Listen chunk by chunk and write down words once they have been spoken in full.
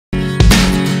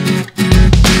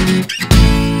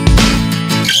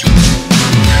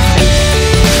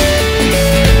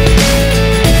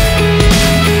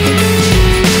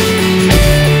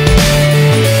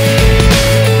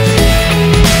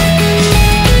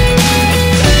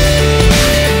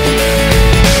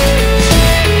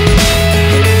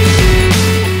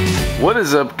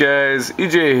is up, guys?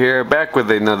 EJ here, back with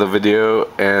another video,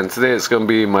 and today it's going to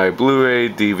be my Blu-ray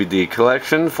DVD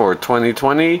collection for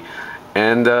 2020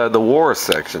 and the war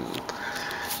section.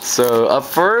 So up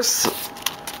first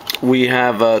we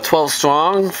have 12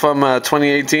 Strong from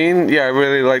 2018. Yeah, I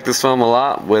really like this film a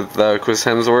lot, with Chris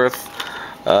Hemsworth,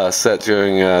 set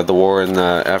during the war in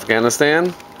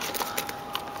Afghanistan.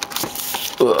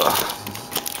 Ugh.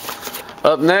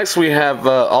 Up next we have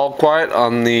All Quiet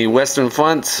on the Western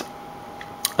Front.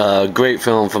 Great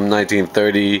film from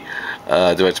 1930,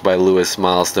 directed by Louis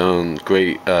Milestone.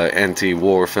 Great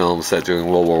anti-war film set during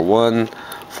World War I.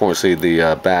 Fortunately,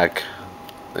 the back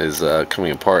is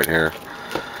coming apart here.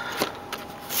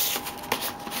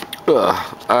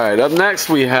 Alright, up next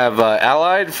we have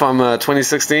Allied from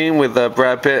 2016 with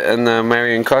Brad Pitt and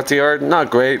Marion Cotillard.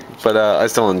 Not great, but I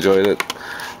still enjoyed it.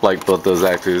 Like both those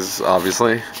actors,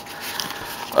 obviously.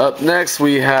 Up next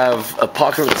we have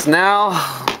Apocalypse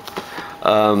Now.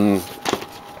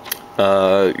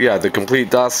 Yeah, The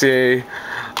Complete Dossier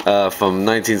from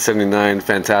 1979.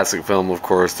 Fantastic film, of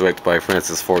course, directed by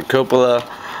Francis Ford Coppola.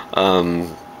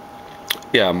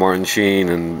 Yeah, Martin Sheen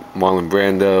and Marlon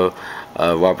Brando.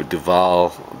 Robert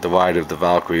Duvall, The Ride of the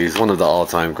Valkyries, one of the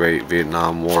all-time great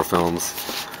Vietnam War films.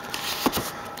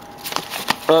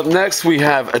 Up next we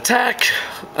have Attack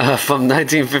from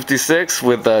 1956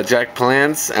 with Jack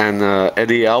Palance and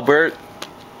Eddie Albert.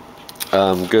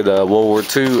 Good World War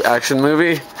II action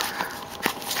movie.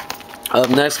 Up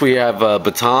next we have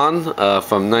Baton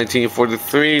from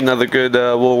 1943, another good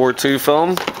World War II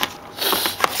film.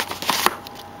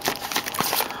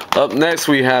 Up next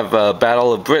we have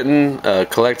Battle of Britain,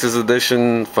 Collector's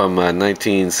Edition from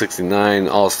 1969,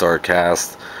 all-star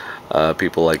cast.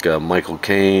 People like Michael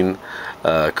Caine,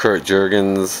 Kurt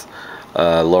Jurgens,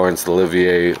 Laurence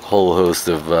Olivier, whole host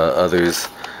of others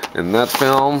in that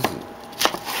film.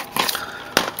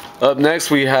 Up next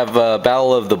we have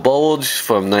Battle of the Bulge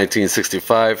from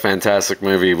 1965, fantastic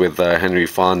movie with Henry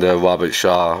Fonda, Robert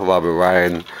Shaw, Robert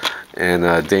Ryan,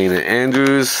 and Dana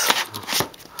Andrews.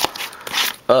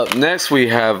 Up next we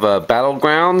have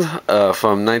Battleground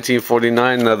from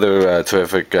 1949, another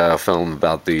terrific film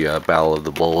about the Battle of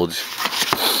the Bulge.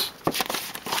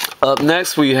 Up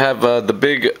next we have The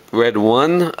Big Red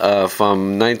One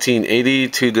from 1980,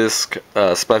 2-disc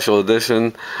special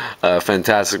edition.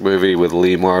 Fantastic movie with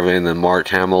Lee Marvin and Mark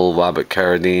Hamill, Robert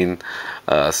Carradine.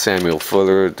 Samuel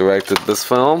Fuller directed this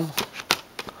film.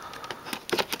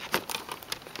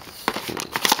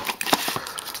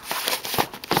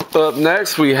 Up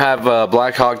next we have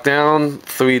Black Hawk Down,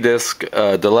 3-disc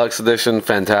deluxe edition.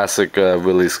 Fantastic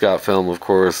Ridley Scott film, of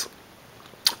course,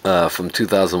 from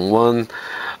 2001.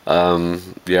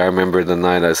 Yeah, I remember the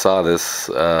night I saw this.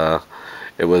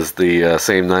 It was the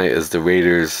same night as the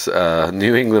Raiders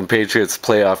New England Patriots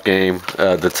playoff game,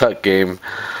 the Tuck game,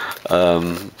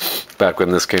 back when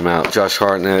this came out. Josh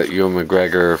Hartnett, Ewan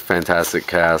McGregor, fantastic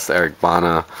cast, Eric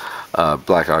Bana.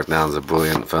 Black Hawk Down is a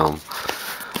brilliant film.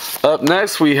 Up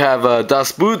next we have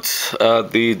Das Boot,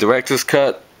 the director's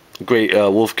cut. Great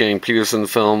Wolfgang Petersen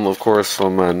film, of course,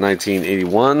 from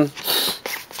 1981.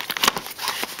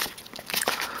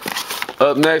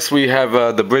 Up next we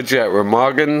have The Bridge at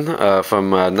Remagen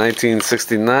from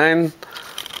 1969.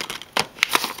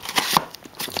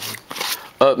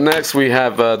 Up next we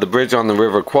have The Bridge on the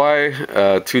River Kwai,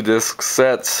 2-disc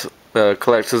set,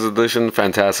 collector's edition.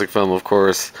 Fantastic film, of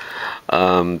course,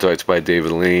 directed by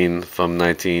David Lean from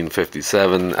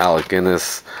 1957. Alec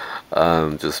Guinness,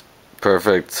 just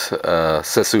perfect.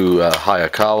 Sesu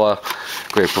Hayakawa,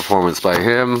 great performance by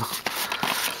him.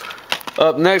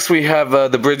 Up next we have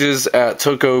The Bridges at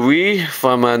Toko-ri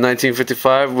from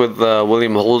 1955 with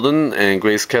William Holden and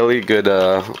Grace Kelly. Good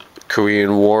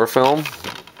Korean War film.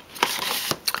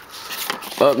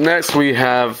 Up next we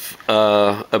have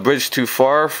A Bridge Too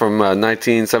Far from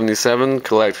 1977,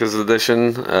 collector's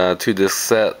edition, 2-disc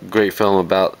set. Great film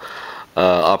about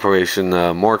Operation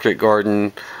Market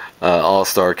Garden.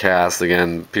 All-star cast,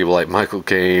 again, people like Michael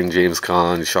Caine, James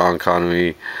Caan, Sean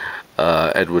Connery,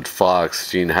 Edward Fox,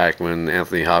 Gene Hackman,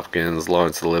 Anthony Hopkins,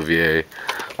 Laurence Olivier,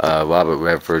 Robert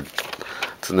Redford,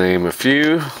 to name a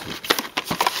few.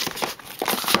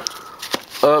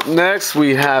 Up next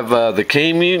we have The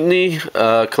K Mutiny,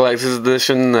 collector's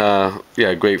edition.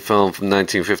 Yeah, great film from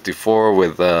 1954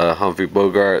 with Humphrey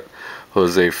Bogart,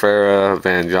 Jose Ferrer,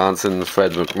 Van Johnson,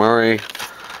 Fred McMurray.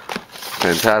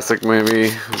 Fantastic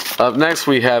movie. Up next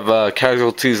we have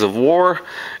Casualties of War,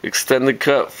 extended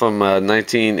cut from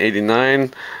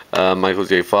 1989. Michael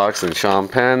J. Fox and Sean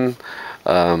Penn.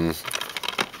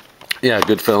 Yeah,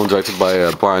 good film directed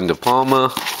by Brian De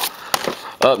Palma.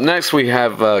 Up next we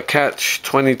have Catch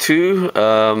 22.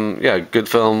 Yeah, good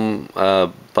film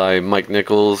by Mike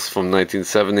Nichols from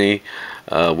 1970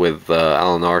 with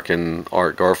Alan Arkin,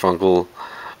 Art Garfunkel,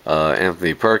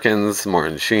 Anthony Perkins,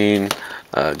 Martin Sheen,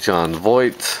 John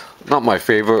Voight. Not my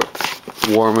favorite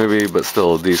war movie, but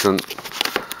still decent.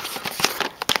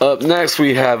 Up next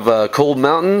we have Cold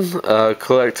Mountain,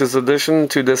 Collector's Edition,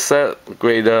 2-disc set.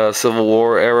 Great Civil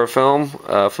War era film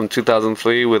from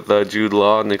 2003 with Jude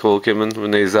Law, Nicole Kidman,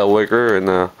 Renee Zellweger,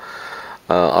 and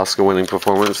Oscar-winning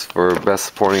performance for Best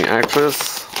Supporting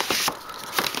Actress.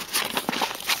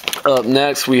 Up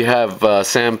next we have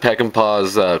Sam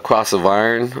Peckinpah's Cross of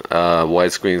Iron,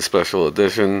 widescreen special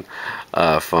edition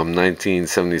from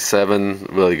 1977.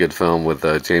 Really good film with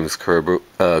James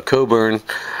Coburn,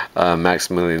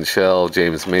 Maximilian Schell,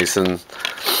 James Mason.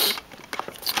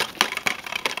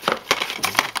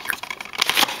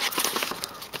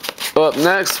 Up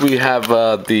next we have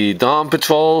the Dawn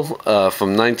Patrol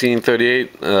from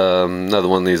 1938. Another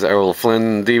one of these Errol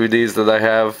Flynn DVDs that I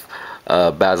have.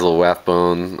 Basil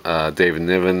Rathbone, David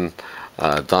Niven,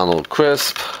 Donald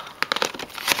Crisp.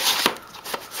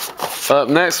 Up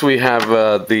next we have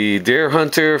The Deer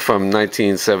Hunter from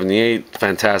 1978.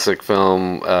 Fantastic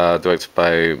film directed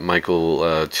by Michael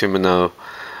Cimino.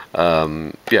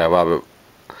 Robert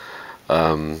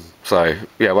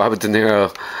De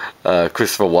Niro,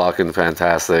 Christopher Walken,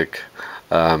 fantastic.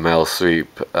 Meryl Streep,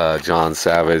 John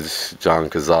Savage, John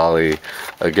Cazale,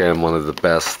 again one of the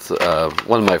best,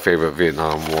 one of my favorite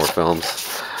Vietnam War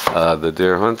films, The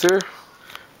Deer Hunter.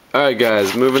 Alright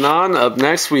guys, moving on. Up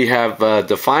next we have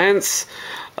Defiance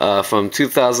from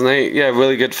 2008. Yeah,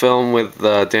 really good film with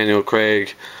Daniel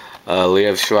Craig,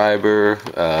 Liev Schreiber,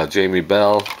 Jamie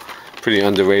Bell. Pretty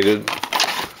underrated.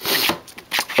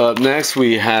 Up next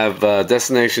we have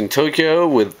Destination Tokyo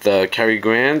with Cary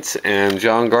Grant and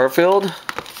John Garfield.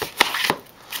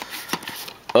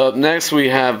 Up next we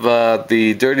have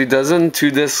The Dirty Dozen,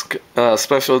 2-disc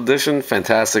special edition.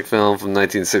 Fantastic film from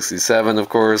 1967, of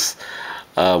course,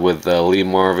 with Lee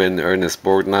Marvin, Ernest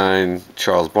Borgnine,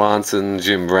 Charles Bronson,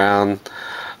 Jim Brown,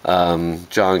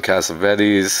 John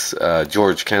Cassavetes,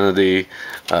 George Kennedy,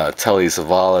 Telly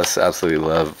Savalas. Absolutely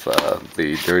love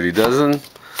The Dirty Dozen.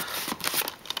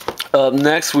 Up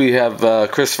next we have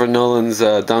Christopher Nolan's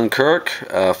Dunkirk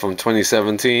from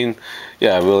 2017.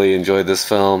 Yeah, I really enjoyed this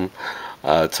film.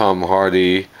 Tom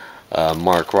Hardy,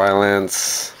 Mark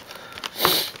Rylance.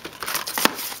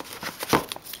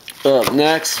 Up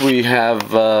next we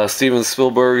have Steven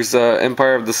Spielberg's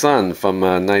Empire of the Sun from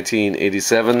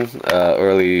 1987.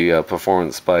 Early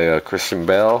performance by Christian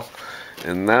Bale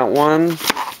in that one.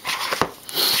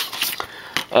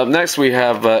 Up next we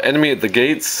have Enemy at the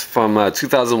Gates from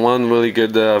 2001, really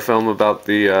good film about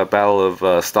the Battle of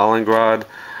Stalingrad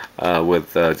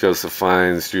with Joseph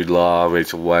Fiennes, Jude Law,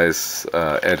 Rachel Weisz,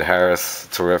 Ed Harris,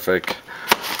 terrific.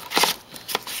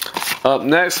 Up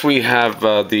next we have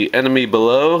The Enemy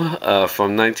Below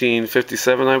from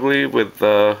 1957, I believe, with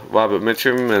Robert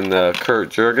Mitchum and Kurt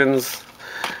Jurgens.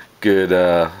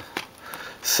 Good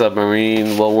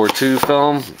submarine World War II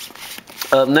film.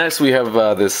 Up next we have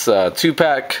this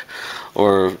 2-pack,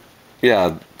 or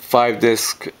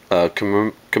 5-disc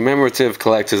commemorative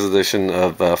collector's edition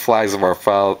of Flags of Our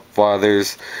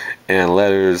Fathers and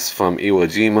Letters from Iwo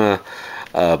Jima,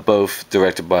 both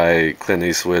directed by Clint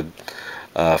Eastwood,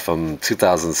 from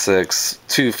 2006.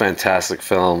 Two fantastic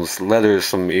films. Letters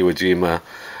from Iwo Jima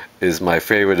is my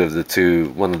favorite of the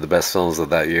two, one of the best films of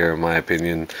that year in my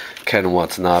opinion. Ken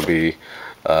Watanabe,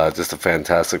 just a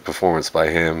fantastic performance by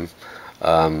him.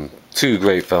 Two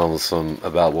great films from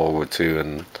about World War II,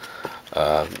 and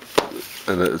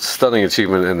a stunning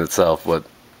achievement in itself what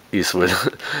Eastwood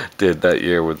did that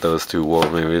year with those two war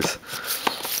movies.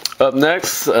 Up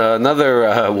next, another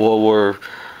World War,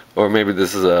 or maybe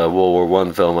this is a World War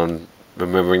I film I'm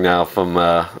remembering now, from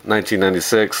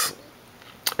 1996.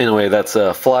 Anyway, that's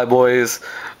Flyboys,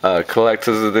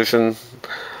 Collector's Edition.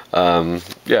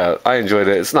 Yeah, I enjoyed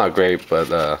it. It's not great,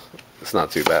 but it's not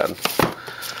too bad.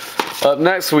 Up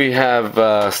next we have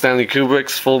Stanley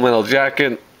Kubrick's Full Metal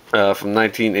Jacket from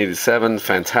 1987.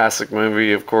 Fantastic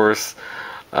movie, of course.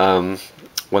 One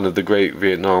of the great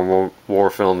Vietnam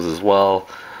War films as well.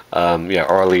 R.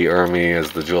 Lee Ermey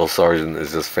as the drill sergeant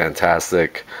is just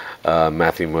fantastic.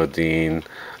 Matthew Modine,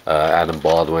 Adam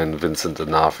Baldwin, Vincent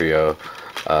D'Onofrio.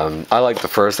 I like the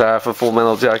first half of Full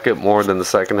Metal Jacket more than the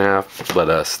second half,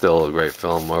 but still a great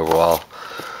film overall.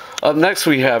 Up next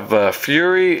we have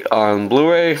Fury on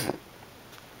Blu-ray.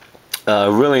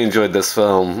 Really enjoyed this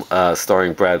film,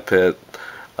 starring Brad Pitt,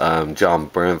 John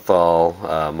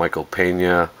Bernthal, Michael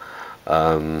Pena.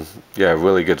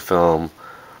 Really good film.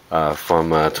 from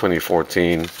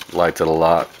 2014. Liked it a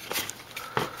lot.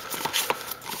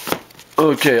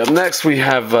 Okay, up next we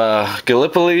have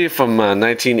Gallipoli from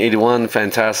 1981,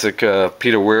 fantastic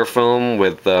Peter Weir film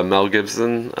with Mel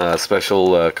Gibson,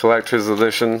 special collector's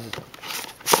edition.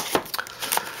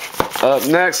 Up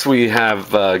next we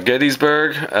have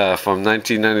Gettysburg from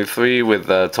 1993 with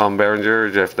Tom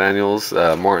Berenger, Jeff Daniels,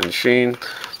 Martin Sheen.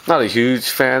 Not a huge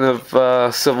fan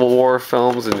of Civil War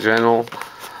films in general.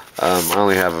 I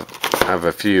only have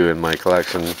a few in my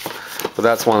collection, but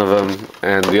that's one of them.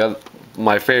 And the other,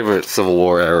 my favorite Civil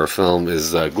War era film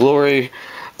is Glory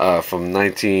from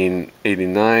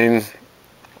 1989.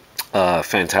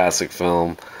 Fantastic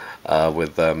film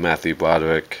with Matthew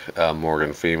Broderick,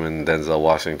 Morgan Freeman, Denzel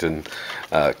Washington,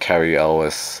 Cary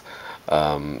Elwes.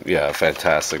 Yeah,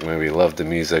 fantastic movie. Love the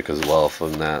music as well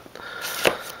from that.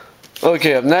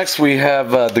 Okay, up next we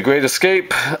have The Great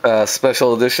Escape,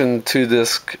 special edition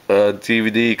 2-disc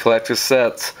DVD collector's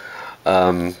set.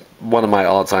 One of my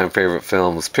all-time favorite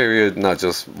films, period. Not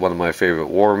just one of my favorite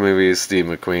war movies. Steve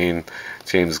McQueen,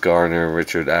 James Garner,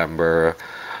 Richard Attenborough,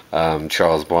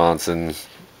 Charles Bronson,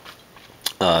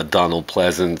 Donald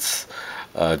Pleasance,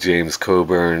 James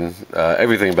Coburn.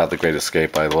 Everything about The Great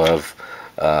Escape I love.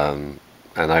 And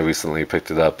I recently picked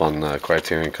it up on the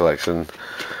Criterion Collection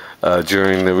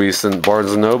during the recent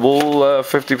Barnes & Noble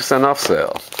 50% off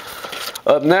sale.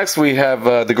 Up next we have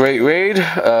The Great Raid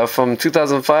from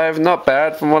 2005. Not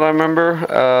bad from what I remember.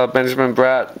 Benjamin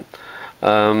Bratt,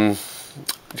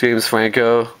 James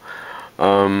Franco.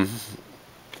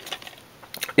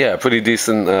 Yeah, pretty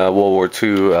decent World War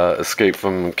II escape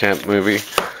from camp movie.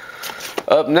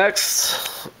 Up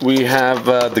next we have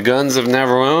The Guns of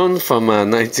Navarone from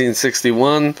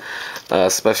 1961.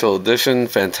 Special edition.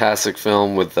 Fantastic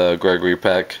film with Gregory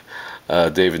Peck,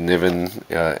 David Niven,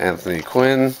 Anthony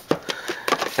Quinn.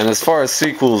 And as far as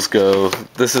sequels go,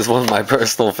 this is one of my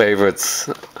personal favorites,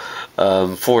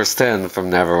 Force 10 from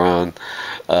Navarone,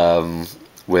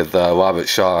 with Robert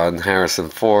Shaw and Harrison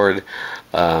Ford,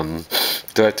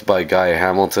 directed by Guy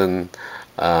Hamilton.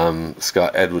 It's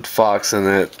got Edward Fox in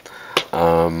it,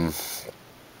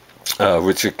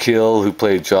 Richard Kiel, who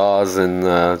played Jaws in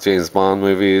James Bond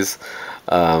movies,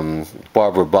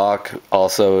 Barbara Bach,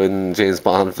 also in James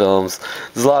Bond films.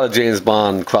 There's a lot of James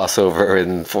Bond crossover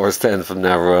in Force 10 from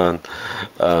Navarone.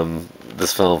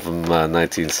 This film from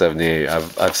 1978.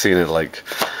 I've seen it like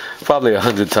probably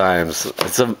 100 times.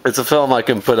 It's a film I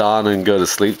can put on and go to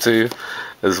sleep to,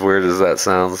 as weird as that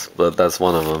sounds, but that's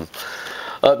one of them.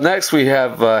 Up next we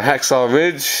have Hacksaw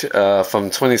Ridge from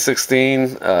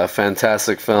 2016.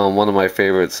 Fantastic film, one of my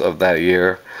favorites of that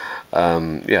year.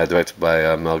 Yeah, directed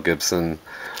by Mel Gibson,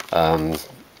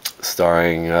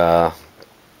 starring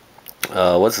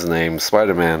what's his name,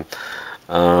 Spider-Man.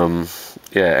 Yeah,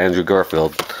 Andrew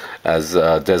Garfield as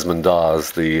Desmond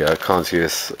Dawes, the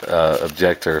conscious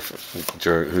objector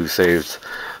who saved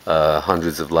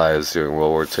hundreds of lives during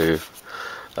World War II.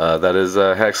 That is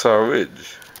Hacksaw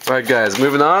Ridge. Alright guys,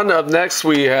 moving on. Up next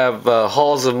we have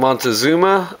Halls of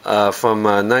Montezuma from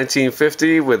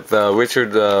 1950 with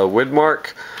Richard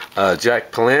Widmark,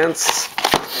 Jack Palance.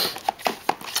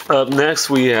 Up next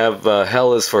we have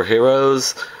Hell is for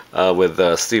Heroes with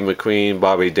Steve McQueen,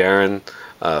 Bobby Darin,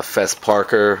 Fess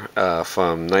Parker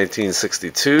from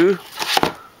 1962.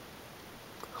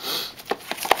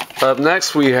 Up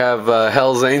next we have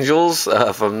Hell's Angels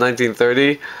from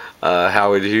 1930,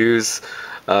 Howard Hughes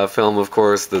film, of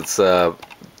course, that's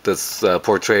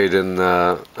portrayed in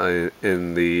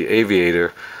The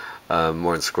Aviator,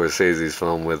 Martin Scorsese's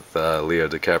film with Leo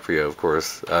DiCaprio, of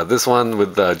course. This one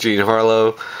with Jean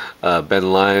Harlow,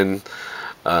 Ben Lyon,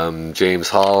 James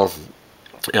Hall.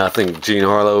 Yeah, I think Jean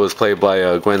Harlow was played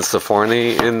by Gwen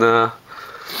Stefani in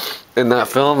that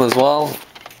film as well.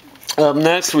 Up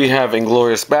next we have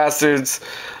Inglourious Bastards,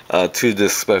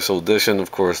 2-disc special edition,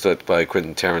 of course, directed by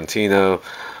Quentin Tarantino.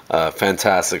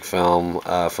 Fantastic film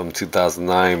from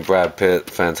 2009. Brad Pitt,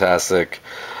 fantastic.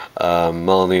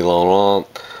 Melanie Laurent,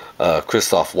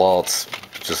 Christoph Waltz,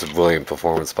 just a brilliant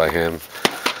performance by him.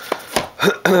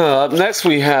 Up next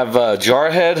we have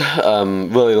Jarhead.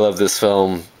 Really love this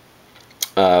film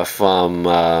from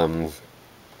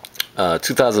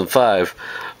 2005,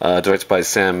 directed by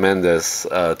Sam Mendes.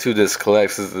 2-disc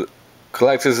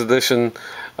collector's edition.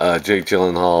 Jake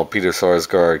Gyllenhaal, Peter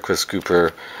Sarsgaard, Chris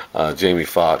Cooper, Jamie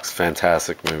Foxx.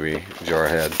 Fantastic movie,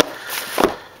 Jarhead.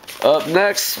 Up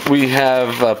next we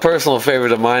have a personal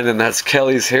favorite of mine, and that's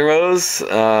Kelly's Heroes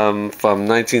from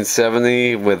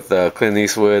 1970 with Clint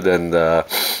Eastwood and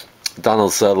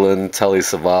Donald Sutherland, Telly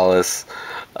Savalas,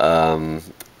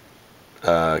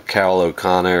 Carol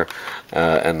O'Connor,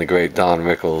 and the great Don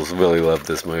Rickles. Really love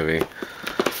this movie.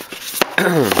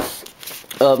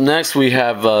 Up next, we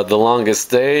have The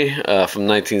Longest Day from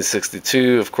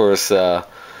 1962. Of course,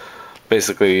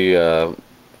 basically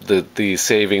the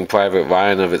Saving Private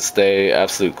Ryan of its day.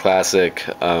 Absolute classic,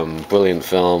 brilliant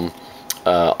film.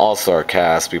 All-star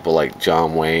cast, people like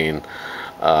John Wayne,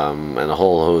 and a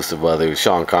whole host of others.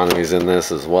 Sean Connery's in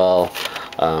this as well.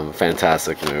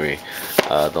 Fantastic movie.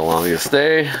 The Longest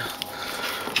Day.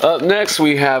 Up next,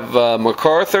 we have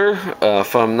MacArthur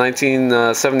from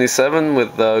 1977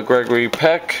 with Gregory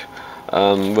Peck.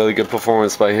 Really good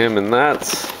performance by him in that.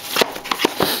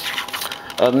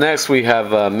 Up next, we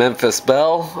have Memphis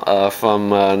Belle from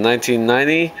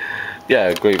 1990.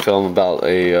 Yeah, great film about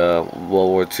a World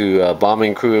War II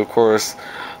bombing crew, of course.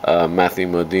 Matthew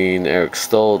Modine, Eric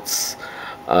Stoltz,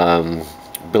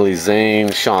 Billy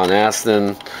Zane, Sean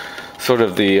Astin. Sort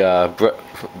of the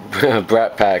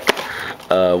Brat Pack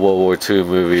World War II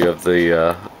movie of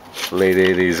the late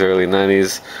 80s, early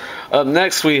 90s. Up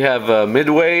next, we have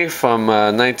Midway from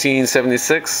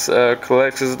 1976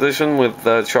 Collector's Edition with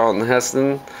Charlton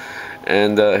Heston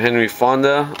and Henry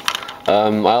Fonda. I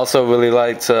also really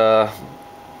liked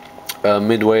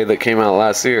Midway that came out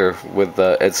last year with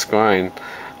Ed Skrein,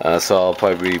 so I'll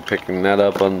probably be picking that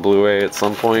up on Blu-ray at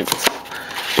some point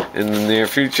in the near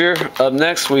future. Up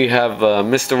next, we have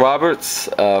Mr. Roberts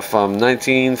from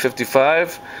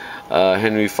 1955.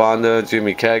 Henry Fonda,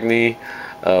 Jimmy Cagney,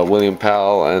 William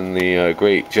Powell, and the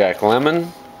great Jack Lemmon.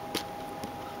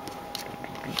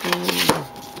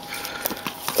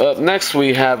 Up next,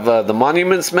 we have The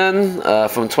Monuments Men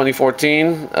from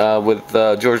 2014 with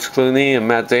George Clooney and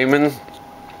Matt Damon,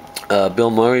 Bill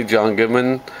Murray, John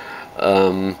Goodman.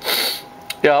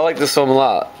 Yeah, I like this film a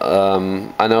lot.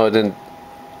 I know it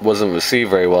wasn't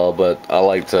received very well, but I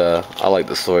like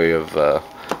the story of The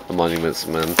Monuments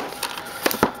Men.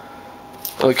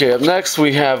 Okay, up next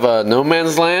we have No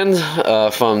Man's Land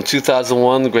from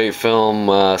 2001, great film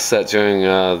set during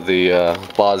the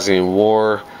Bosnian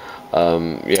War.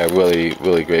 Yeah,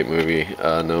 really great movie,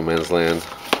 No Man's Land.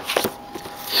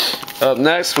 Up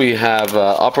next we have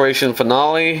Operation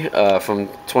Finale from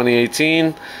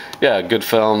 2018. Yeah, good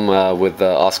film with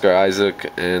Oscar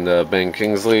Isaac and Ben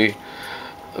Kingsley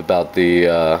about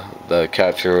the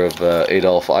capture of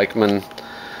Adolf Eichmann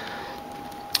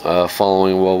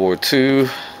following World War II.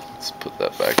 Let's put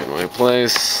that back in my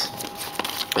place.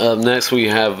 Up next we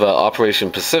have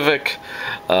Operation Pacific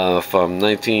from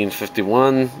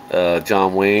 1951,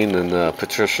 John Wayne and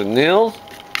Patricia Neal.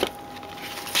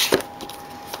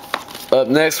 Up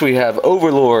next we have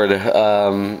Overlord.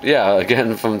 Yeah,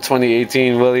 again from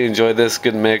 2018. Really enjoyed this.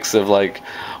 Good mix of like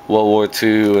World War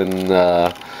II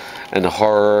and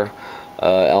horror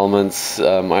elements.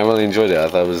 I really enjoyed it. I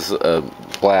thought it was a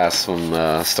blast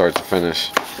from start to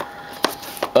finish.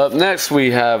 Up next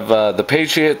we have The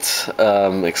Patriot,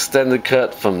 extended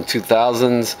cut from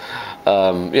 2000s.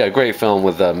 Yeah, great film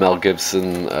with Mel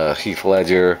Gibson, Heath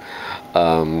Ledger,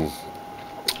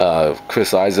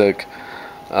 Chris Isaac.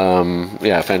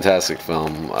 Yeah, fantastic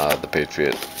film, The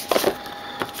Patriot.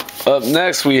 Up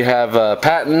next we have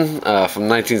Patton from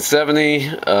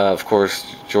 1970. Of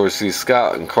course, George C.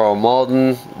 Scott and Carl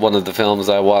Malden. One of the films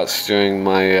I watched during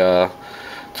my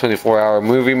 24-hour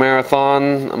movie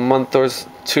marathon a month or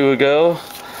two ago.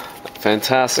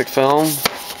 Fantastic film.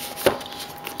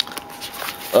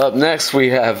 Up next we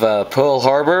have Pearl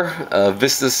Harbor,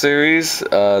 Vista series,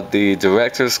 the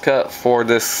director's cut for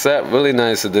this set. Really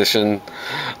nice edition.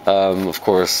 Of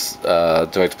course,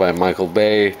 directed by Michael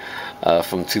Bay.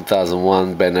 From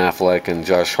 2001, Ben Affleck and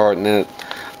Josh Hartnett,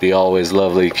 the always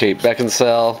lovely Kate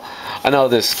Beckinsale. I know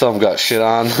this film got shit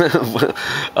on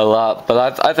a lot,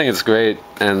 but I think it's great.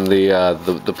 And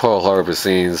the Pearl Harbor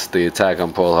scenes, the attack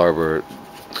on Pearl Harbor,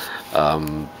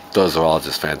 those are all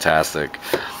just fantastic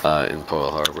in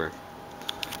Pearl Harbor.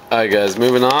 Alright guys,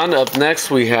 moving on. Up next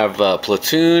we have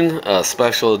Platoon,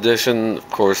 special edition. Of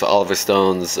course, Oliver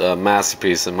Stone's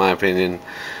masterpiece in my opinion,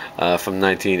 from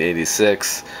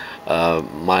 1986.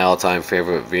 My all-time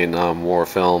favorite Vietnam War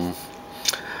film.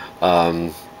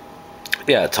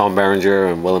 Yeah, Tom Berenger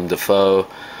and Willem Dafoe,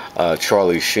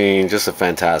 Charlie Sheen, just a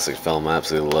fantastic film. I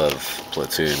absolutely love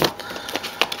Platoon.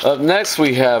 Up next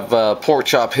we have Pork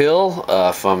Chop Hill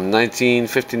from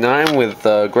 1959 with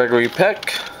Gregory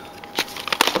Peck.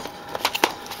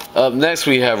 Up next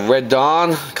we have Red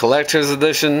Dawn, Collector's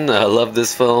Edition. I love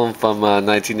this film from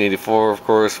 1984, of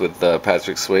course, with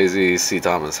Patrick Swayze, C.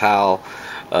 Thomas Howell,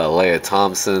 Leah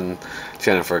Thompson,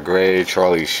 Jennifer Grey,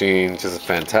 Charlie Sheen. Just a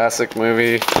fantastic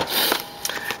movie.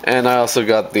 And I also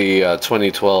got the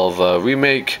 2012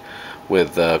 remake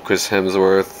with Chris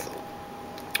Hemsworth,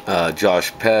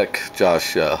 Josh Peck,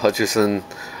 Josh Hutcherson,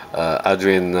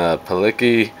 Adrian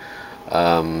Palicki,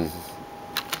 I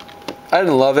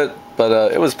didn't love it,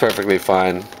 but it was perfectly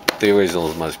fine. The original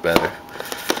is much better.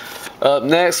 Up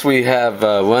next, we have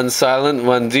Run Silent,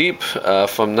 Run Deep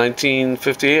from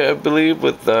 1958, I believe,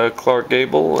 with Clark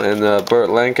Gable and Burt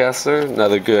Lancaster.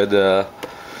 Another good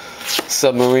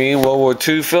submarine World War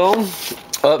II film.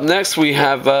 Up next, we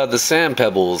have The Sand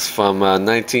Pebbles from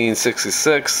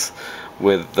 1966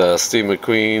 with Steve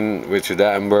McQueen, Richard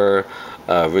Attenborough,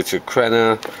 Richard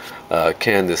Crenna,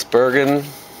 Candice Bergen.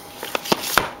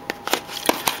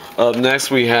 Up next,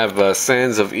 we have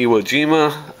Sands of Iwo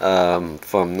Jima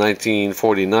from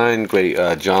 1949,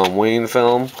 great John Wayne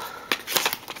film.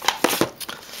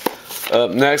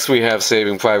 Up next, we have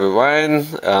Saving Private Ryan,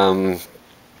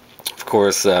 of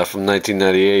course, from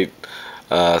 1998,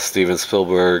 Steven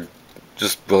Spielberg,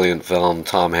 just brilliant film.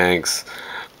 Tom Hanks,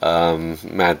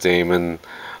 Matt Damon,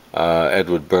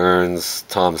 Edward Burns,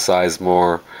 Tom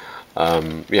Sizemore.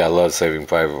 Yeah, I love Saving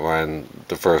Private Ryan.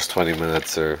 The first 20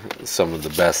 minutes are some of the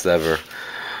best ever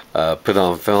put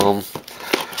on film.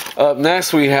 Up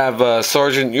next, we have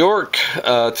Sergeant York,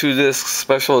 2-disc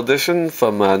special edition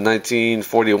from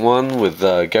 1941 with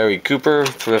Gary Cooper.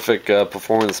 Terrific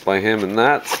performance by him in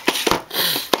that.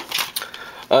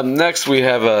 Up next, we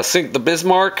have Sink the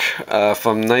Bismarck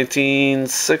from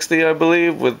 1960, I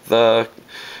believe, with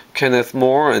Kenneth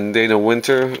More and Dana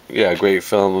Winter. Yeah, great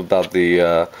film about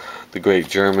the great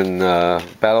German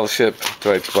battleship,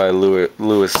 directed by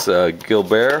Louis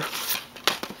Gilbert.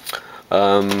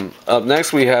 Up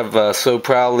next, we have So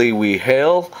Proudly We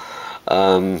Hail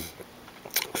from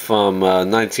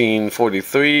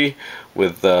 1943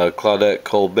 with Claudette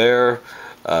Colbert,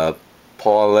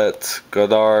 Paulette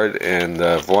Goddard, and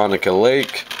Veronica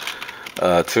Lake.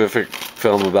 Terrific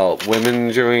film about women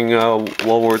during World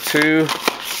War II.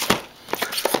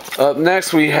 Up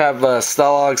next, we have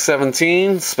Stalag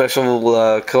 17,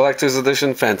 special collector's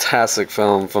edition. Fantastic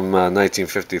film from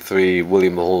 1953.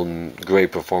 William Holden,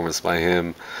 great performance by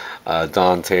him.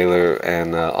 Don Taylor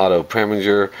and Otto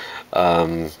Preminger.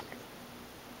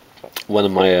 One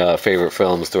of my favorite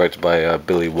films, directed by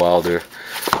Billy Wilder,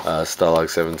 Stalag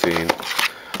 17.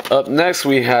 Up next,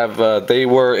 we have They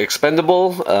Were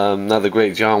Expendable, another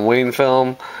great John Wayne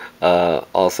film.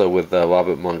 Also with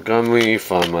Robert Montgomery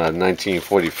from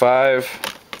 1945.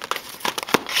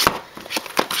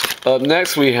 Up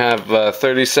next, we have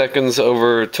 30 Seconds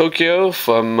Over Tokyo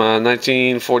from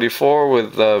 1944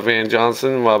 with Van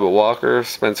Johnson, Robert Walker,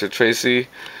 Spencer Tracy.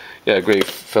 Yeah, great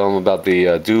film about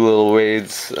the Doolittle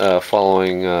raids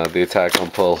following the attack on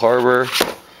Pearl Harbor.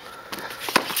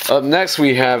 Up next,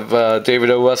 we have David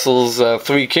O. Russell's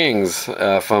Three Kings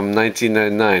from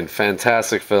 1999.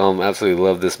 Fantastic film. Absolutely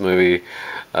love this movie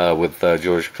with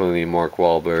George Clooney, Mark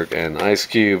Wahlberg, and Ice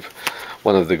Cube.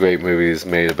 One of the great movies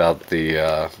made about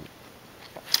the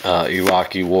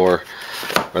Iraqi War,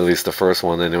 or at least the first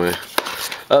one anyway.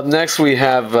 Up next, we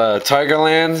have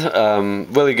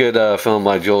Tigerland. Really good film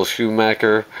by Joel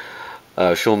Schumacher.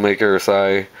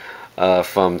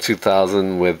 From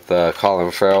 2000 with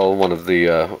Colin Farrell, one of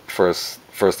the first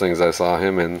things I saw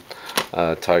him in,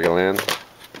 Tigerland.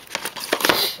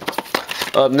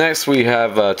 Up next, we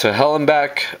have To Hell and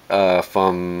Back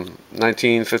from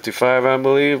 1955, I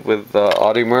believe, with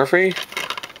Audie Murphy.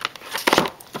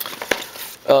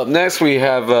 Up next, we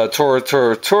have Tora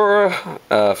Tora Tora,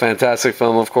 fantastic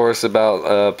film, of course,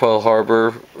 about Pearl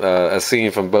Harbor, a scene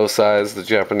from both sides, the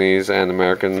Japanese and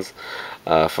Americans.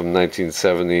 From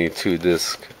 1970,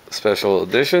 2-disc special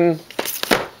edition.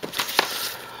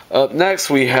 Up next,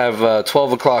 we have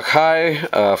 12 O'Clock High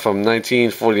from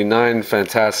 1949.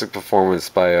 Fantastic performance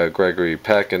by Gregory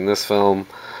Peck in this film.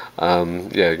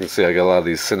 Yeah, you can see I got a lot of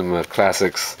these cinema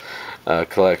classics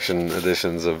collection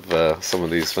editions of some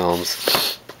of these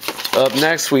films. Up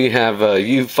next, we have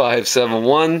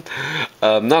U-571.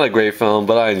 Not a great film,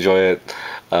 but I enjoy it,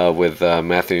 with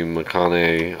Matthew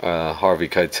McConaughey, Harvey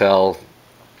Keitel,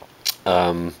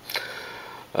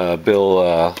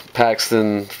 Bill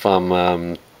Paxton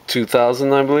from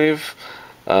 2000, I believe.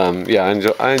 Yeah,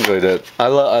 I enjoyed it. I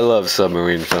love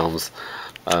submarine films,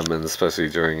 and especially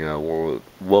during World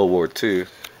War II.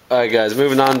 Alright guys,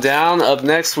 moving on down. Up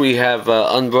next, we have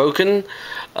Unbroken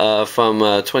from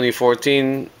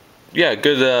 2014. Yeah,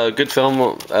 good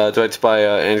film, directed by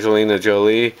Angelina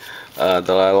Jolie, that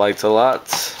I liked a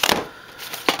lot.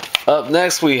 Up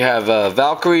next, we have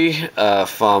Valkyrie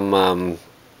from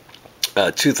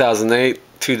 2008,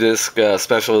 2-disc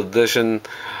special edition.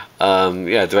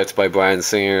 Yeah, directed by Bryan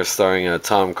Singer, starring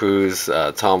Tom Cruise,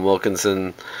 Tom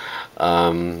Wilkinson.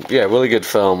 Yeah, really good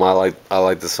film. I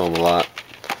like this film a lot.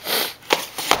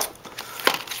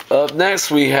 Up Up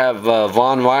next, we have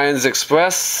Von Ryan's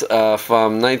Express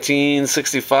from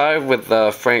 1965 with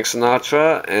Frank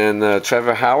Sinatra and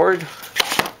Trevor Howard.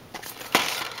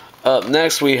 Up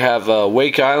next, we have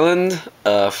Wake Island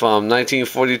from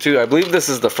 1942. I believe this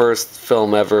is the first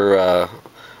film ever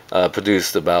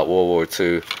produced about World War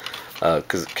II,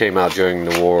 because it came out during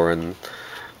the war, and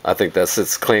I think that's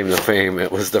its claim to fame.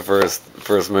 It was the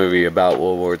first movie about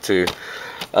World War II.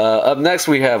 Up next,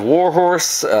 we have War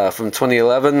Horse from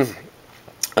 2011.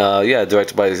 Yeah,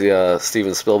 directed by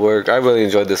Steven Spielberg. I really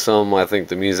enjoyed this film. I think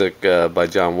the music by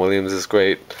John Williams is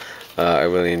great. I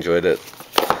really enjoyed it.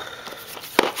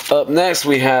 Up next,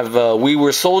 we have We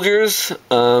Were Soldiers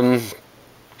from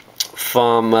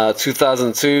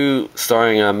 2002,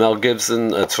 starring Mel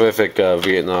Gibson. A terrific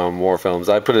Vietnam War films.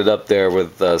 I put it up there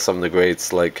with some of the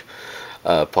greats like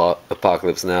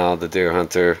Apocalypse Now, The Deer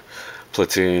Hunter,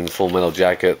 Platoon, Full Metal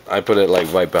Jacket. I put it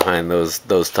like right behind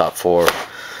those top four.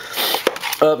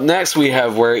 Up next, we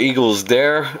have Where Eagles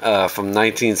Dare from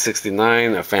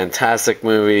 1969, a fantastic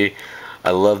movie.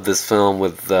 I love this film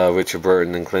with Richard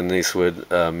Burton and Clint Eastwood,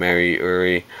 Mary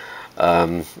Uri.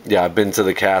 Yeah, I've been to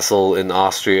the castle in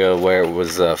Austria where it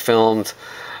was filmed,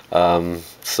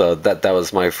 so that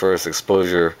was my first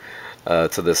exposure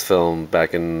to this film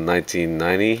back in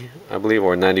 1990, I believe,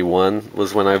 or 91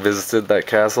 was when I visited that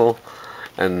castle,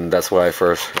 and that's where I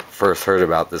first heard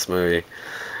about this movie.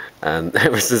 And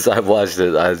ever since I watched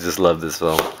it, I just love this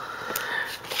film.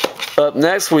 Up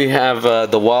next, we have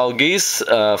The Wild Geese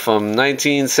from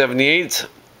 1978,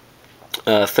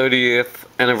 30th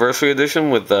anniversary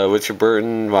edition with Richard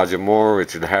Burton, Roger Moore,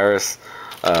 Richard Harris,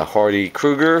 Hardy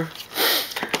Kruger.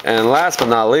 And last but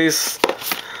not least,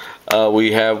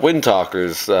 we have Wind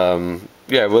Talkers. Yeah,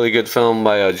 really good film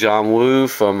by John Woo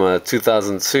from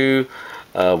 2002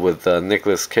 with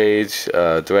Nicolas Cage,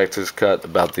 director's cut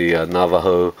about the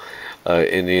Navajo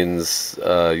Indians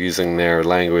using their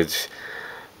language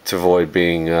to avoid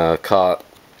being caught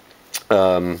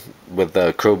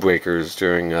with crow breakers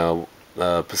during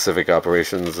Pacific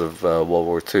operations of World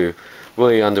War II.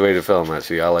 Really underrated film,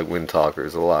 actually. I like Wind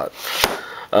Talkers a lot.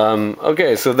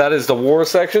 Okay, so that is the war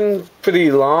section.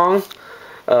 Pretty long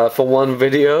for one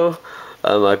video.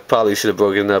 I probably should have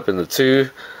broken it up into two.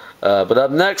 But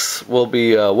up next will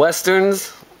be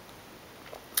Westerns.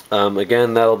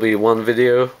 Again, that'll be one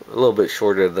video, a little bit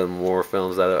shorter than war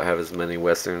films. I don't have as many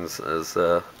Westerns as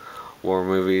war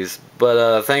movies.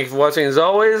 But thank you for watching as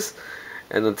always,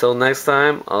 and until next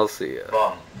time, I'll see you.